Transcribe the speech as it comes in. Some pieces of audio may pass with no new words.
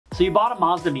So you bought a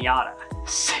Mazda Miata.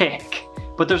 Sick.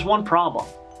 But there's one problem.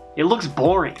 It looks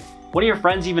boring. One of your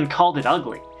friends even called it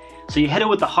ugly. So you hit it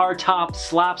with the hard top,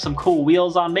 slapped some cool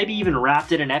wheels on, maybe even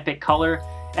wrapped it in epic color,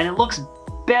 and it looks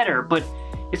better, but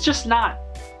it's just not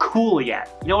cool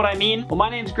yet. You know what I mean? Well, my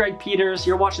name's Greg Peters,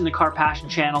 you're watching the Car Passion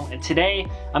channel, and today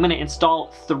I'm gonna install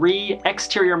 3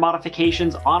 exterior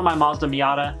modifications on my Mazda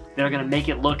Miata that are gonna make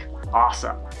it look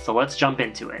awesome. So let's jump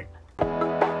into it.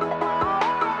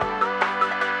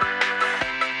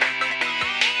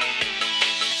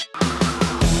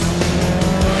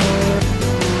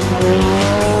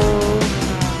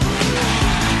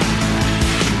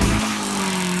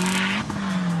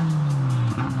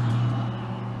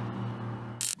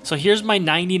 So here's my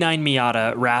 99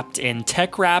 Miata wrapped in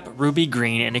Tech Wrap Ruby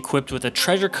Green and equipped with a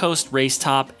Treasure Coast race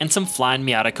top and some Flying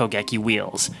Miata Kogeki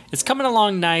wheels. It's coming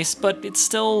along nice, but it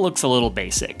still looks a little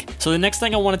basic. So the next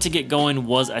thing I wanted to get going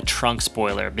was a trunk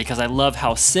spoiler because I love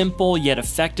how simple yet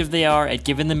effective they are at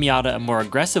giving the Miata a more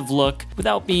aggressive look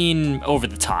without being over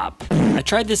the top. I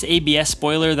tried this ABS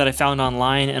spoiler that I found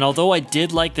online, and although I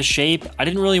did like the shape, I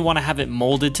didn't really want to have it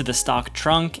molded to the stock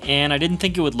trunk, and I didn't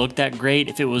think it would look that great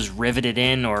if it was riveted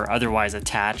in or otherwise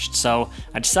attached, so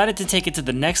I decided to take it to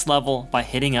the next level by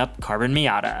hitting up Carbon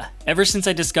Miata. Ever since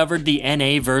I discovered the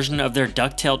NA version of their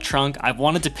Ducktail trunk, I've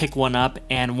wanted to pick one up,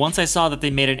 and once I saw that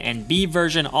they made an NB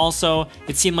version also,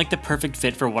 it seemed like the perfect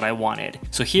fit for what I wanted.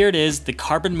 So here it is, the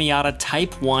Carbon Miata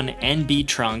Type 1 NB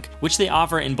trunk, which they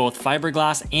offer in both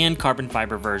fiberglass and carbon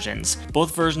fiber versions.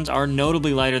 Both versions are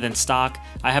notably lighter than stock.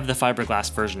 I have the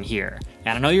fiberglass version here.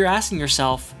 And I know you're asking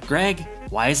yourself, Greg,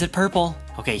 why is it purple?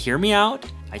 Okay, hear me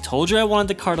out. I told you I wanted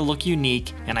the car to look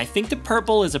unique, and I think the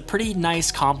purple is a pretty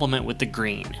nice complement with the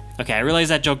green. Okay, I realize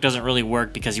that joke doesn't really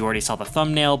work because you already saw the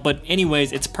thumbnail, but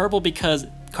anyways, it's purple because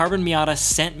Carbon Miata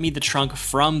sent me the trunk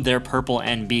from their purple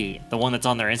NB, the one that's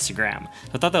on their Instagram.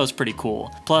 I thought that was pretty cool.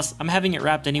 Plus, I'm having it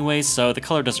wrapped anyways, so the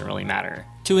color doesn't really matter.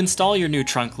 To install your new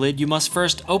trunk lid, you must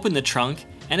first open the trunk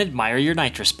and admire your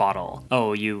nitrous bottle.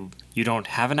 Oh, you don't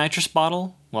have a nitrous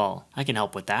bottle? Well, I can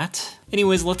help with that.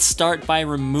 Anyways, let's start by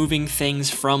removing things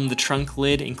from the trunk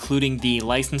lid, including the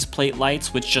license plate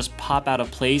lights, which just pop out of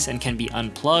place and can be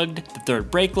unplugged, the third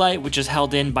brake light, which is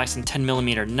held in by some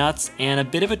 10mm nuts, and a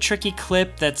bit of a tricky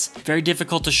clip that's very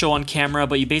difficult to show on camera,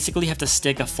 but you basically have to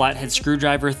stick a flathead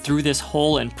screwdriver through this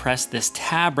hole and press this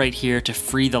tab right here to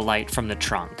free the light from the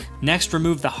trunk. Next,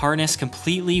 remove the harness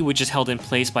completely, which is held in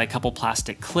place by a couple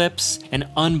plastic clips, and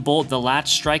unbolt the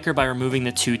latch striker by removing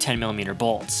the 2 10mm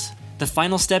bolts. The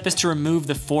final step is to remove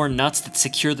the 4 nuts that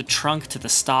secure the trunk to the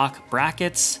stock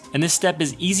brackets, and this step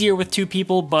is easier with 2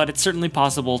 people, but it's certainly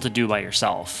possible to do by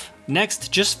yourself.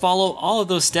 Next, just follow all of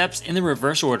those steps in the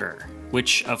reverse order,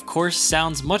 which of course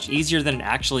sounds much easier than it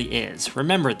actually is.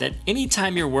 Remember that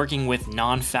anytime you're working with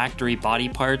non-factory body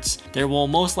parts, there will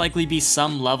most likely be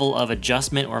some level of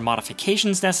adjustment or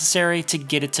modifications necessary to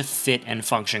get it to fit and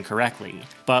function correctly.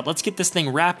 But let's get this thing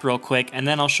wrapped real quick, and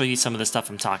then I'll show you some of the stuff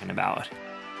I'm talking about.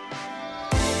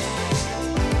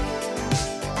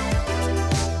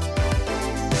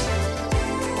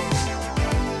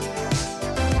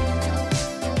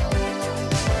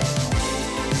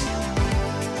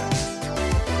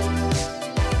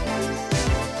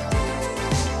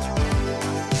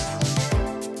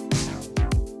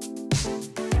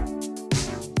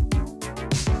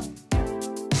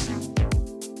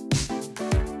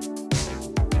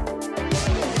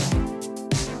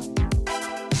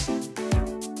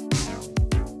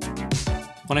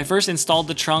 When I first installed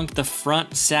the trunk, the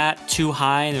front sat too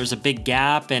high, there was a big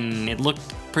gap, and it looked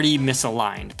pretty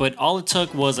misaligned. But all it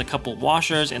took was a couple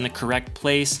washers in the correct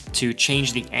place to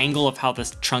change the angle of how the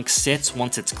trunk sits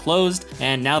once it's closed,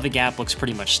 and now the gap looks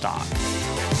pretty much stock.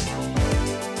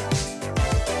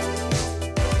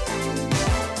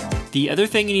 The other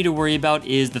thing you need to worry about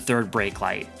is the third brake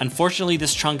light. Unfortunately,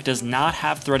 this trunk does not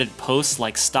have threaded posts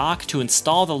like stock to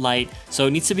install the light, so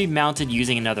it needs to be mounted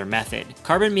using another method.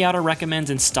 Carbon Miata recommends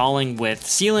installing with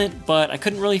sealant, but I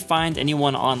couldn't really find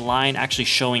anyone online actually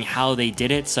showing how they did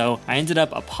it, so I ended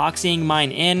up epoxying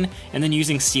mine in and then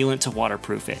using sealant to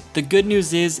waterproof it. The good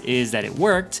news is that it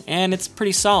worked, and it's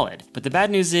pretty solid. But the bad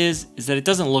news is that it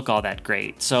doesn't look all that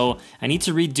great, so I need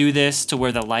to redo this to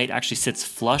where the light actually sits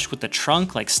flush with the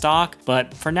trunk like stock,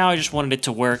 but for now I just wanted it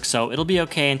to work, so it'll be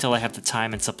okay until I have the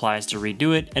time and supplies to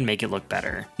redo it and make it look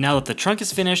better. Now that the trunk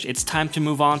is finished, it's time to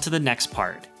move on to the next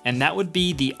part. And that would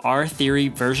be the R-Theory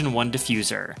version 1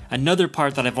 diffuser. Another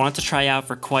part that I've wanted to try out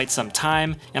for quite some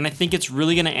time, and I think it's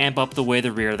really going to amp up the way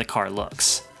the rear of the car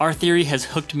looks. R-Theory has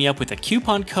hooked me up with a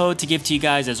coupon code to give to you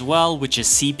guys as well, which is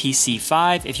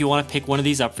CPC5 if you want to pick one of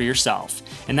these up for yourself.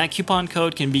 And that coupon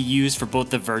code can be used for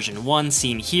both the version 1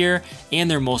 seen here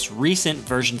and their most recent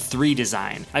version 3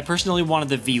 design. I personally wanted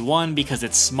the V1 because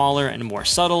it's smaller and more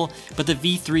subtle, but the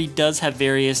V3 does have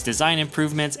various design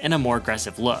improvements and a more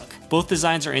aggressive look. Both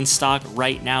designs are in stock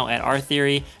right now at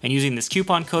R-Theory, and using this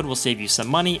coupon code will save you some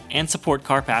money and support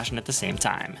car passion at the same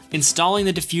time. Installing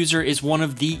the diffuser is one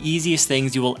of the easiest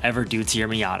things you will ever do to your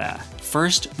Miata.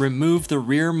 First, remove the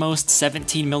rearmost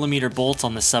 17mm bolts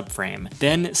on the subframe.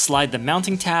 Then slide the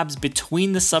mounting tabs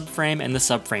between the subframe and the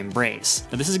subframe brace.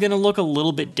 Now this is going to look a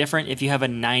little bit different if you have a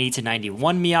 90 to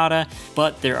 91 Miata,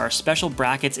 but there are special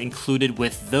brackets included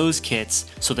with those kits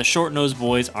so the short nosed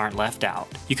boys aren't left out.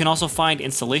 You can also find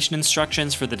installation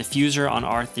instructions for the diffuser on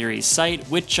R-Theory's site,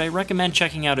 which I recommend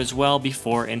checking out as well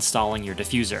before installing your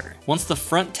diffuser. Once the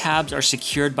front tabs are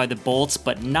secured by the bolts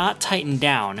but not tightened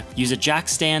down, use a jack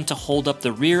stand to hold up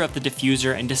the rear of the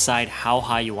diffuser and decide how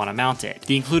high you want to mount it.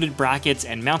 The included brackets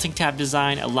and mounting tab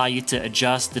design allow you to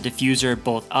adjust the diffuser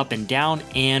both up and down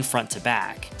and front to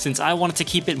back. Since I wanted to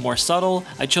keep it more subtle,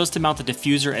 I chose to mount the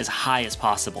diffuser as high as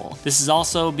possible. This is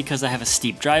also because I have a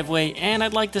steep driveway and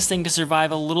I'd like this thing to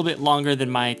survive a little bit longer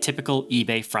than my typical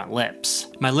eBay front lips.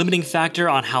 My limiting factor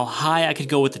on how high I could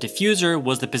go with the diffuser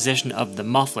was the position of the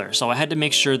muffler, so I had to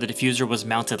make sure the diffuser was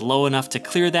mounted low enough to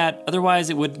clear that,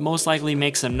 otherwise it would most likely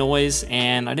make some noise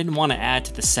and I didn't want to add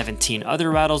to the 17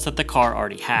 other rattles that the car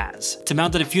already has. To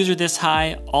mount the diffuser this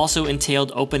high also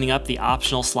entailed opening up the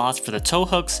optional slots for the tow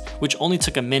hooks, which only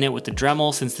took a minute with the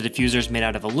Dremel since the diffuser is made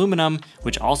out of aluminum,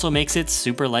 which also makes it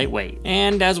super lightweight.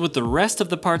 And as with the rest of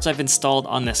the parts I've installed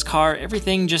on this car,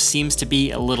 everything just seems to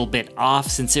be a little bit off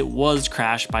since it was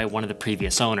crashed by one of the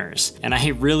previous owners. And I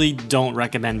really don't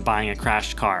recommend buying a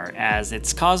crashed car, as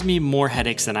it's caused me more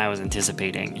headaches than I was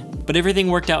anticipating. But everything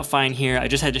worked out fine here. I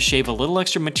just had to shave a little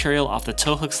extra material off the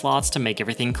tow hook slots to make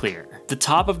everything clear. The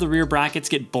top of the rear brackets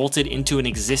get bolted into an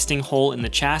existing hole in the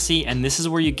chassis, and this is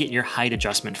where you get your height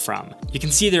adjustment from. You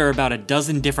can see there are about a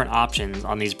dozen different options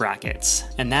on these brackets.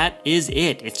 And that is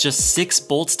it. It's just 6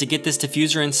 bolts to get this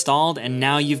diffuser installed, and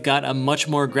now you've got a much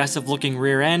more aggressive looking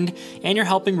rear end, and you're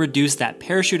helping reduce that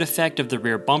parachute effect of the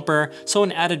rear bumper, so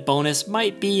an added bonus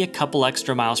might be a couple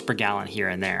extra miles per gallon here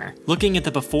and there. Looking at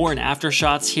the before and after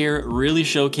shots here really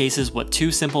showcases what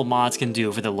 2 simple mods can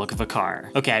do for the look of a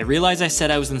car. Okay, I realize I said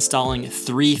I was installing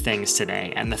 3 things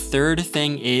today, and the third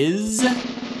thing is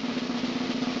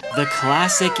the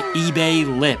classic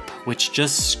eBay lip, which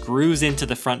just screws into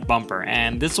the front bumper,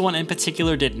 and this one in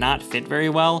particular did not fit very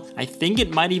well. I think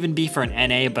it might even be for an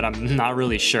NA, but I'm not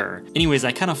really sure. Anyways,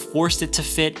 I kind of forced it to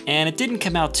fit, and it didn't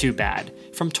come out too bad.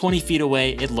 From 20 feet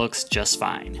away, it looks just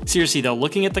fine. Seriously though,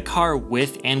 looking at the car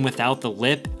with and without the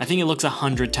lip, I think it looks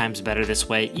 100 times better this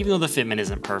way, even though the fitment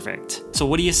isn't perfect. So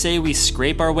what do you say we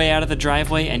scrape our way out of the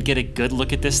driveway and get a good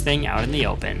look at this thing out in the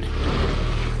open?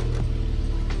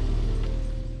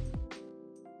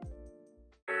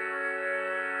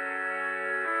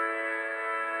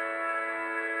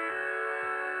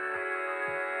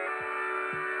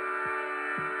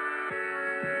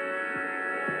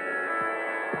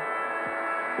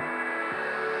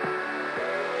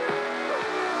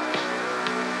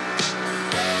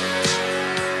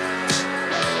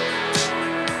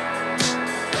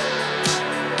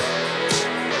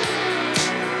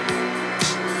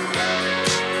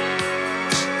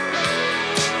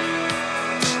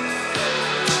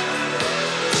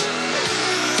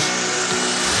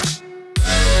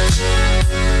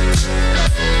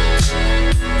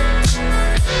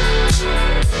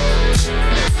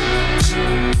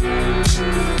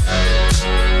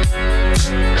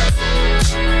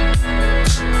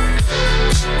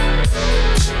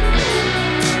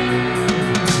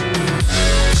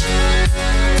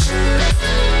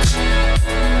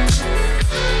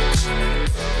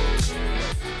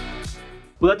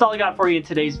 Well, that's all I got for you in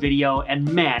today's video, and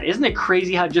man, isn't it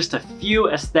crazy how just a few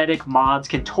aesthetic mods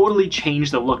can totally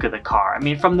change the look of the car. I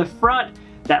mean, from the front,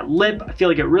 that lip, I feel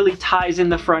like it really ties in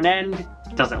the front end.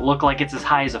 It doesn't look like it's as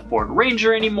high as a Ford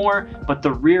Ranger anymore, but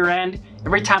the rear end,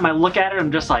 every time I look at it,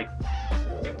 I'm just like,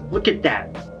 look at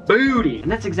that booty.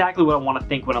 And that's exactly what I want to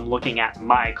think when I'm looking at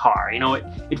my car. You know,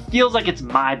 it feels like it's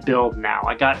my build now.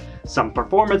 I got some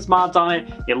performance mods on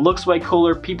it. It looks way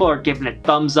cooler. People are giving it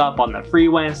thumbs up on the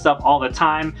freeway and stuff all the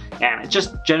time. And it's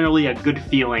just generally a good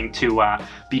feeling to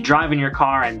be driving your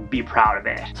car and be proud of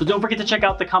it. So don't forget to check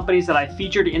out the companies that I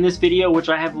featured in this video, which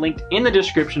I have linked in the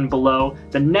description below.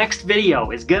 The next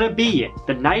video is gonna be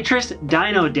the Nitrous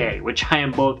Dyno Day, which I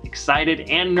am both excited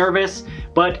and nervous,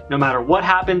 but no matter what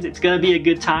happens, it's gonna be a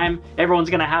good time. Everyone's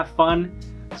gonna have fun.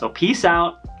 So peace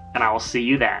out. and I will see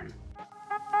you then.